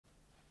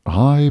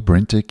Hi,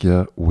 BrenTech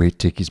here, where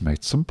tech is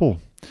made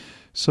simple.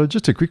 So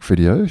just a quick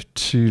video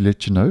to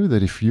let you know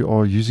that if you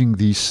are using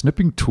the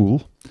Snipping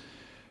Tool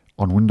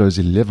on Windows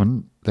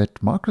 11, that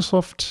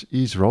Microsoft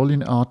is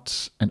rolling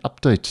out an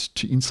update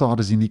to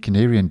insiders in the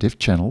Canary and Dev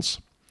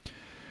channels,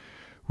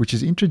 which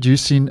is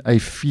introducing a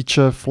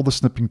feature for the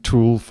Snipping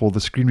Tool, for the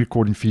screen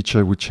recording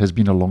feature, which has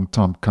been a long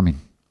time coming.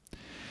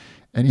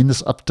 And in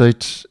this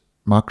update,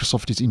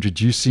 Microsoft is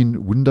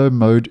introducing window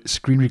mode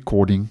screen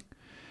recording,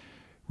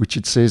 which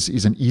it says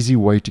is an easy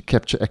way to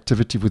capture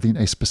activity within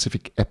a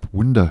specific app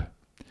window.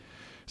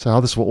 So how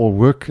this will all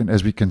work, and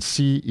as we can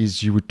see,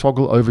 is you would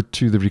toggle over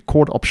to the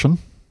record option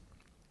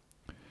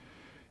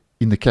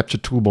in the capture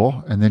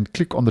toolbar and then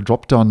click on the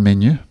drop-down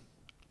menu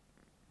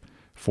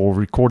for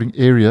recording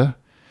area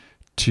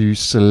to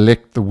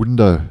select the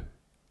window.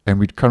 And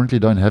we currently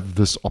don't have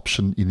this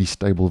option in the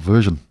stable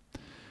version.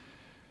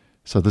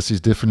 So this is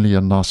definitely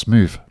a nice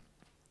move.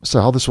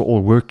 So how this will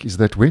all work is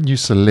that when you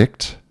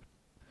select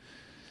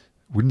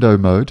window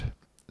mode,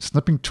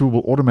 Snipping Tool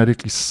will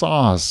automatically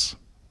size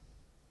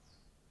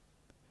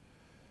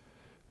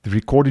the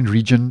recording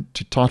region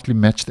to tightly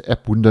match the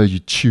app window you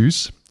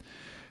choose.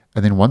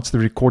 And then once the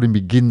recording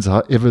begins,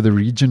 however, the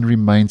region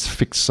remains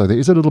fixed. So there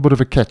is a little bit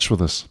of a catch with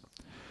this.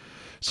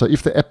 So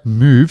if the app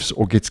moves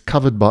or gets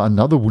covered by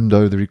another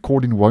window, the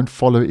recording won't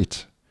follow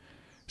it.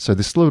 So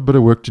there's still a bit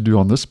of work to do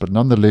on this, but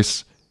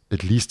nonetheless,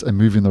 at least a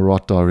move in the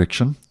right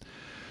direction.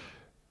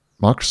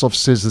 Microsoft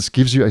says this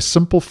gives you a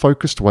simple,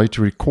 focused way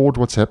to record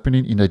what's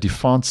happening in a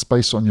defined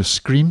space on your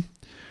screen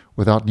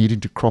without needing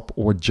to crop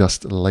or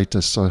adjust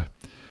later. So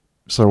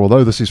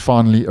although this is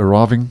finally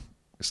arriving,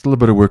 still a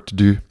bit of work to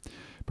do,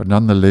 but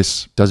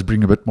nonetheless does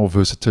bring a bit more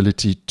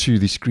versatility to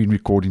the screen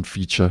recording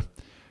feature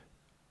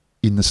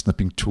in the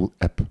Snipping Tool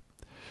app.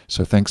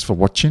 So thanks for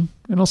watching,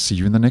 and I'll see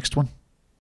you in the next one.